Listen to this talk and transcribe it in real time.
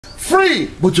Free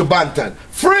Buju Banton!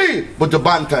 Free Buju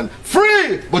Banton!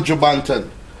 Free Buju Banton!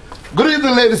 Good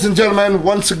evening, ladies and gentlemen.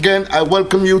 Once again, I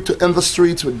welcome you to In the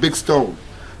Streets with Big Stone.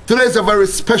 Today is a very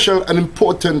special and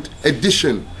important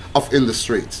edition of In the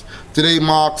Streets. Today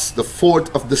marks the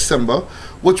 4th of December,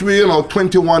 which we,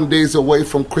 21 days away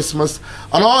from Christmas.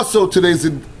 And also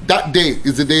that day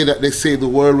is the day that they say the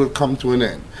world will come to an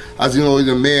end. As you know,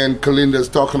 the main calendar is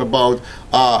talking about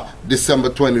December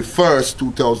 21st,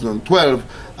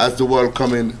 2012, as the world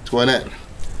coming to an end.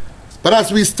 But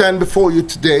as we stand before you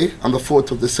today on the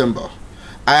 4th of December,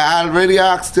 I already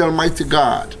asked the Almighty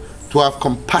God to have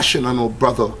compassion on our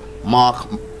brother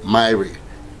Myrie,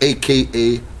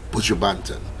 aka Buju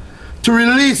Banton, to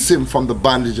release him from the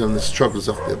bondage and the struggles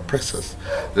of the oppressors.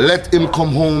 Let him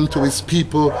come home to his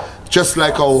people, just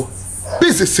like our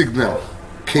busy signal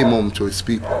came home to his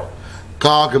people.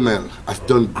 Gargamel has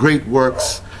done great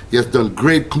works. He has done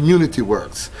great community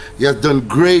works. He has done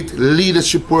great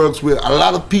leadership works with a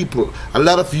lot of people, a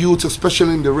lot of youth,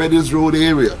 especially in the Reddies Road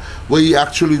area, where he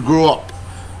actually grew up.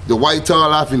 The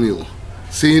Whitehall Avenue,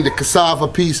 seeing the Cassava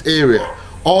Peace area.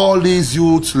 All these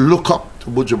youths look up to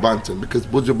Buju Banton, because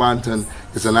Buju Banton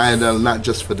is an idol not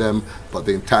just for them, but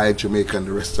the entire Jamaica and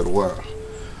the rest of the world.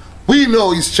 We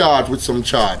know he's charged with some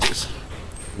charges.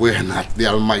 We're not the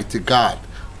Almighty God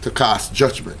to cast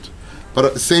judgment. But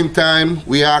at the same time,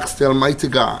 we ask the Almighty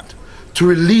God to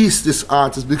release this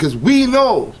artist, because we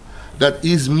know that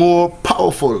he's more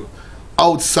powerful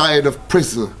outside of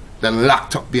prison than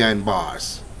locked up behind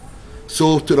bars.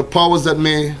 So to the powers that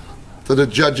may, to the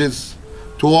judges,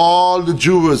 to all the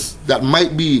jurors that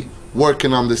might be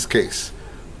working on this case,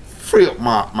 free up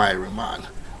Myrie, man.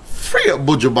 Free up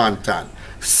Buju Banton.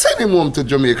 Send him home to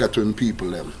Jamaica to him people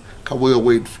them, because we'll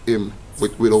wait for him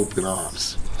with open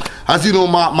arms. As you know,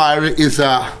 Myrie is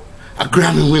a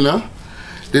Grammy winner.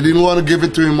 They didn't want to give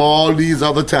it to him all these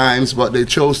other times, but they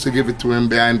chose to give it to him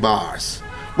behind bars.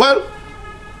 Well,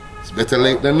 it's better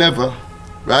late than never,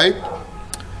 right?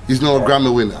 He's now a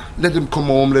Grammy winner. Let him come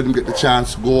home, let him get the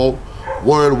chance to go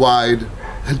worldwide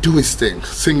and do his thing.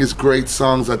 Sing his great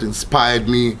songs that inspired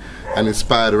me and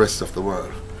inspired the rest of the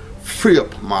world. Free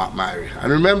up Myrie.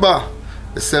 And remember,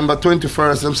 December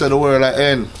 21st, them said the world will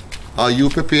end. Are you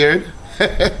prepared?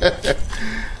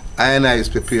 I is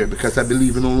prepared, because I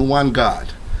believe in only one God,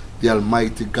 the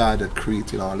Almighty God that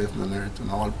created all heaven and earth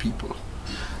and all people.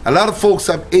 A lot of folks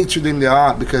have hatred in their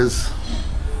heart because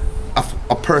of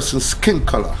a person's skin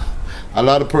color. A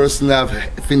lot of persons have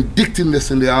vindictiveness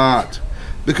in their heart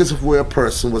because of where a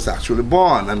person was actually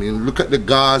born. I mean, look at the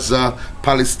Gaza,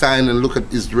 Palestine, and look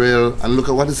at Israel, and look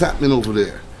at what is happening over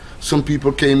there. Some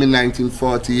people came in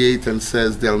 1948 and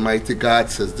says the Almighty God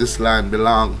says this land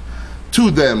belongs to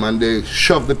them, and they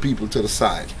shove the people to the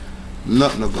side.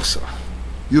 Not no go, sir.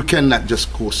 You cannot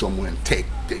just go somewhere and take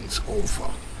things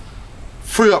over.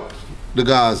 Free up the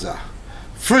Gaza.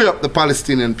 Free up the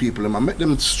Palestinian people and make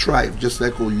them strive just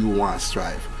like how you want to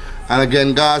strive. And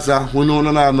again, Gaza, we know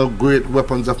none of no great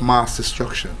weapons of mass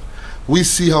destruction. We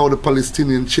see how the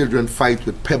Palestinian children fight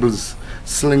with pebbles,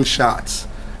 slingshots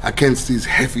against these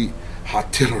heavy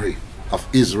artillery of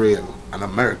Israel and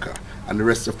America and the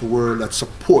rest of the world that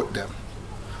support them.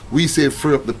 We say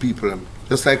free up the people,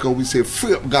 just like how we say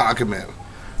free up Gargamel,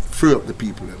 free up the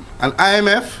people. And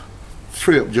IMF,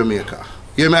 free up Jamaica.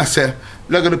 You hear me? I say,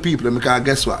 look at the people, because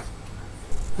guess what?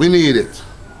 We need it.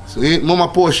 So Mama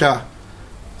Portia,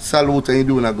 salute, and you're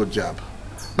doing a good job.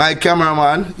 My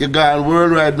cameraman, you're going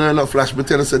worldwide, no flash, but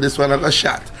tell us this one I got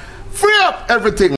shot. Free up everything.